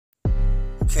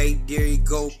Okay, there you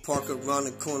go, park around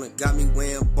the corner. Got me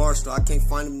wearing Barstow, I can't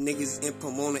find them niggas in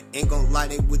Pomona. Ain't gon' lie,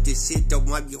 they with this shit though,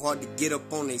 might be hard to get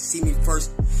up on. They see me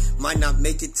first, might not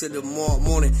make it to the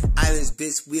morning. Islands,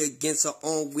 bitch, we against our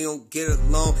own, we don't get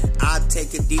along. I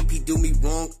take a DP, do me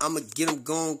wrong, I'ma get him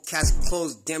gone. Cast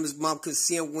clothes, damn his mom could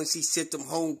see him when she sent him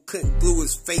home. Couldn't glue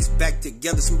his face back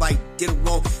together, somebody did it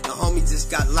wrong. The homie just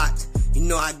got locked. You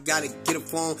know I gotta get a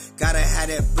phone, gotta have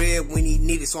that bread when he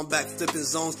need it, so I'm back flipping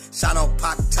zones. Shout out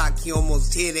Pac Talk, he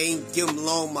almost here, they ain't give him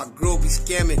long. My girl be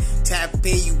scamming, tap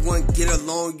in, you wouldn't get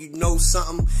along, you know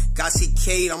something. Got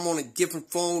CK'd, I'm on a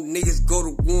different phone. Niggas go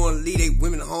to war and leave they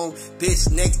women home. Bitch,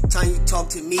 next time you talk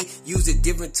to me, use a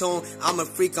different tone. I'm a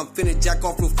freak, I'm finna jack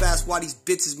off real fast while these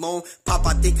bitches moan. Pop,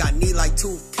 I think I need like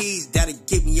 2 P's, that'll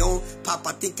get me on. Pop,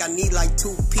 I think I need like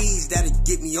 2 P's, that'll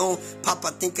get me on. Pop,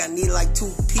 I think I need like 2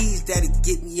 P's, that'll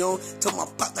get me on. Told my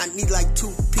pop I need like 2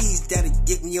 P's, that'll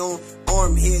get me on.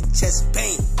 Arm, head, chest,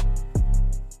 bang.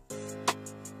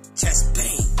 Chest,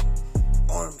 bang.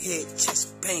 Arm, head,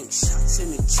 chest, bang. Shots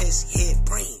in the chest, head,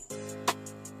 brain.